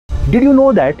Did you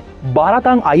know that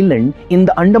Baratang Island in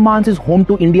the Andamans is home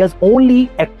to India's only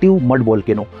active mud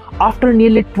volcano? After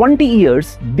nearly 20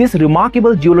 years, this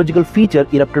remarkable geological feature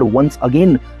erupted once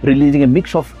again, releasing a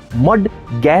mix of mud,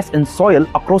 gas and soil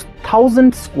across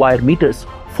 1,000 square meters,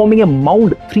 forming a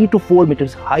mound 3 to 4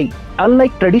 meters high.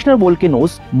 Unlike traditional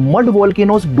volcanoes, mud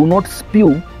volcanoes do not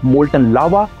spew molten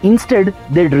lava. Instead,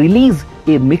 they release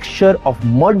a mixture of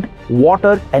mud,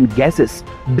 water and gases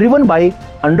driven by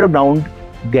underground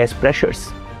gas pressures.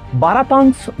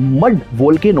 Baratang's mud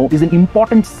volcano is an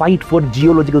important site for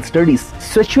geological studies.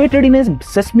 Situated in a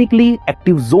seismically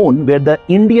active zone where the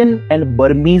Indian and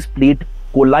Burmese plate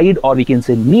collide, or we can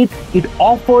say meet, it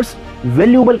offers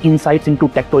valuable insights into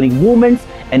tectonic movements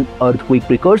and earthquake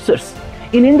precursors.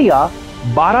 In India,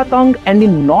 Baratang and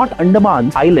in North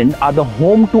Andaman Island are the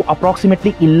home to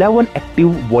approximately 11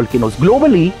 active volcanoes.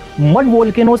 Globally, mud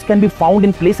volcanoes can be found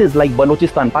in places like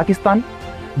Balochistan, Pakistan,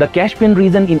 the Caspian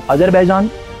region in Azerbaijan,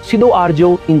 Sido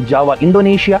Arjo in Java,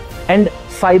 Indonesia, and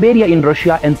Siberia in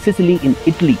Russia and Sicily in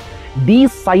Italy.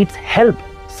 These sites help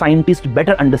scientists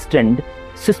better understand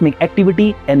seismic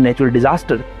activity and natural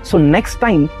disaster. So next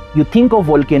time you think of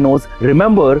volcanoes,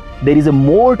 remember there is a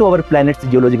more to our planet's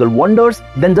geological wonders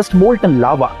than just molten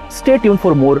lava. Stay tuned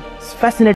for more fascinating